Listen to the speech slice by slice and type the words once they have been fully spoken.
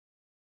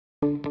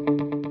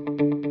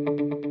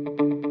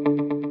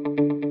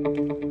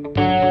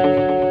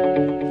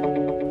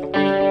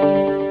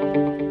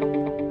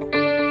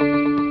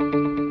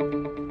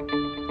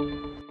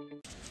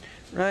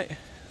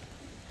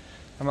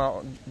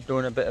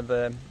of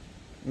a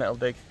metal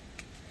dig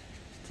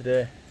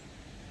today,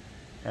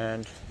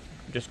 and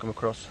just come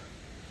across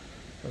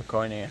a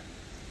coin here.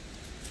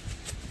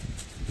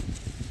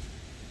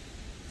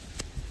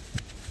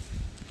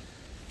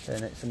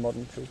 And it's a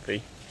modern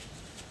trophy.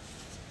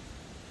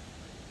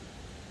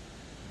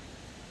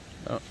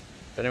 Oh,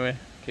 but anyway,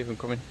 keep them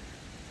coming.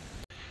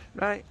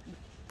 Right,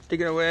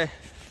 digging away,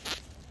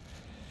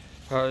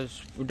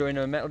 because we're doing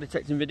a metal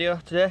detecting video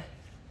today,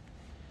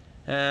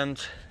 and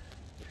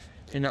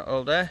in that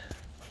hole there,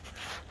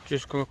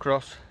 just come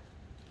across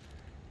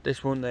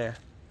this one there,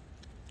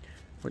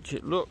 which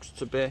it looks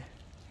to be a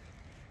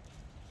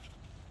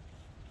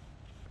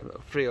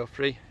little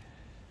 303.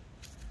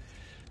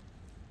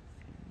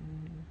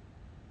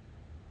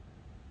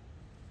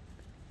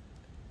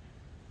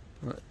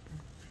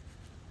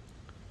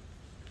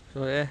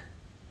 So yeah,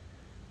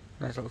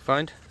 nice little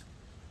find.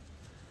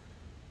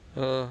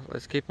 So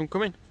let's keep them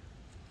coming.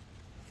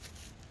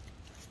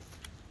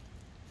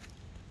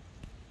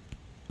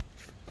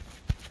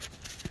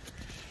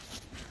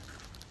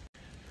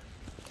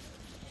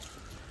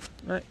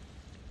 Right,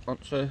 on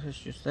surface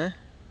just there,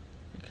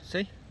 you can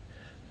see,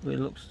 it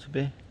looks to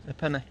be a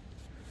penny,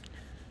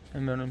 a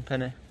Merlin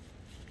penny,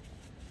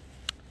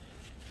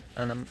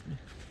 and I'm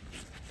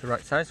the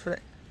right size for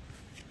it.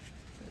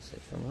 Let's see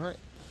if I'm right.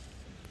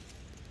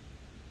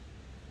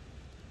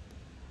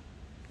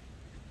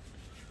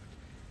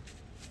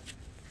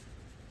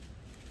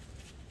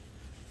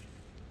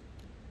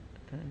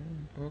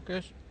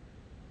 Focus.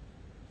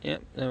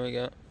 Yep, there we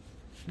go.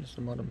 Just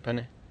a modern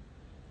penny.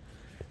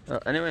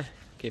 Anyway,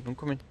 keep them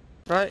coming.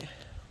 Right,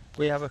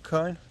 we have a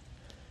coin.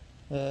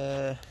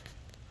 Let's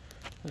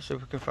see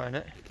if we can find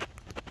it.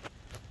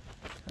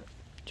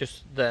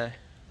 Just there.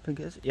 I think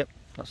it is. Yep,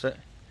 that's it.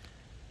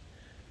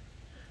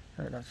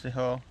 Right, that's the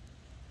hole.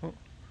 Oh,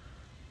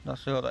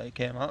 that's the hole that it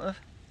came out of.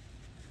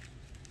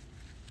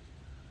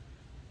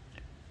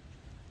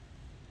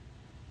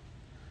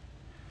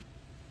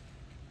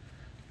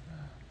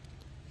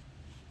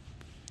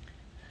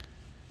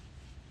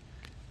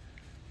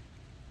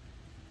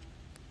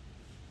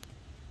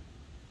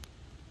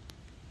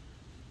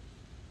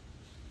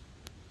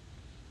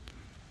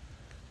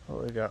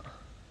 What we got?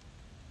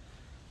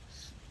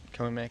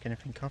 Can we make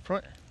anything off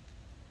it?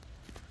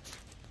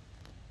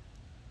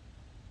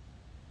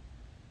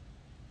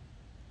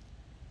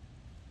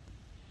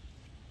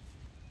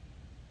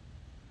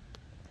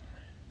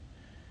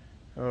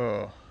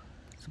 Oh,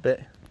 it's a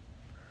bit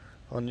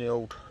on the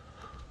old.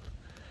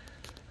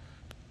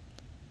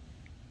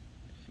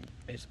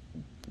 It's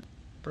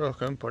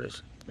broken, but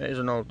it is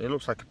an old. It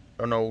looks like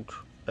an old.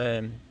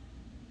 Is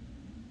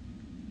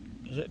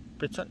it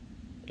Britannia?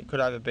 It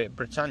could either be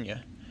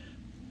Britannia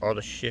or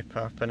the ship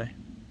halfpenny.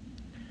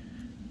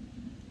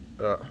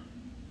 But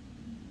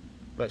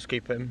let's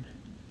keep them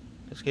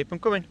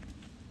coming.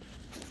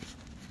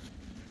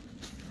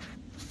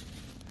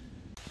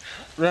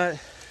 Right,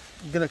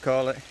 I'm gonna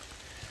call it.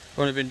 I've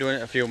only been doing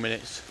it a few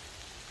minutes.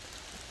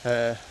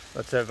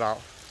 Let's say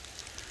about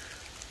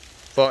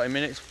 40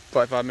 minutes,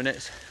 45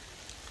 minutes,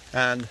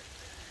 and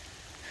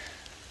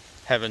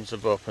heavens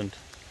have opened.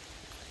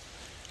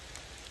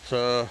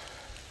 So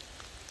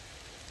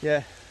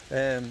yeah,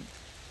 a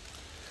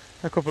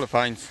couple of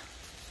finds,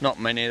 not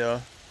many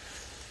though.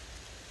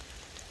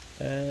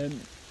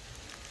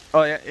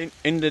 Oh yeah,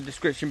 in the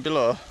description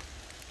below,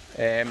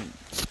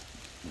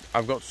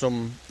 I've got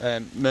some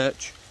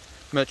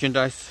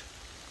merchandise,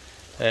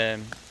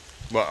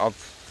 what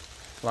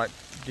I've like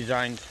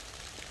designed.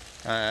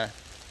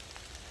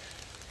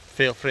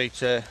 Feel free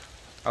to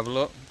have a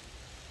look,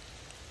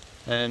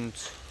 and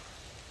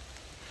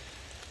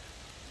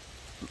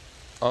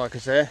all I can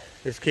say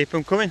is keep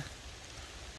them coming.